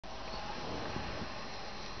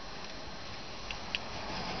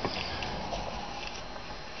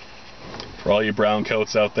For all you brown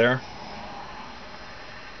coats out there,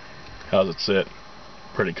 how's it sit?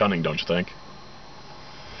 Pretty cunning, don't you think?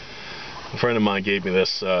 A friend of mine gave me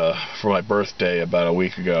this for my birthday about a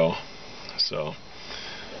week ago. So,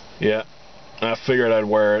 yeah, I figured I'd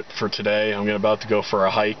wear it for today. I'm about to go for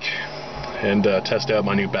a hike and test out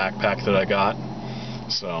my new backpack that I got.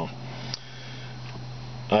 So,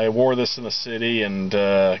 I wore this in the city and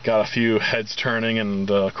got a few heads turning, and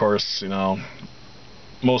of course, you know,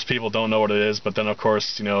 most people don't know what it is, but then of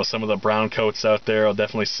course, you know, some of the brown coats out there will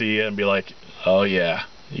definitely see it and be like, oh yeah,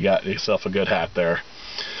 you got yourself a good hat there.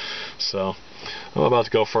 So, I'm about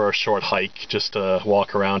to go for a short hike, just to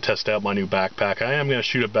walk around, test out my new backpack. I am going to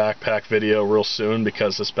shoot a backpack video real soon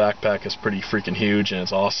because this backpack is pretty freaking huge and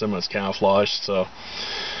it's awesome and it's camouflaged, so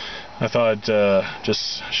I thought I'd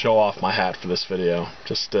just show off my hat for this video,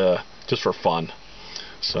 just for fun.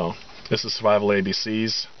 So, this is Survival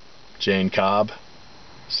ABCs, Jayne Cobb.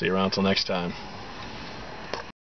 See you around till next time.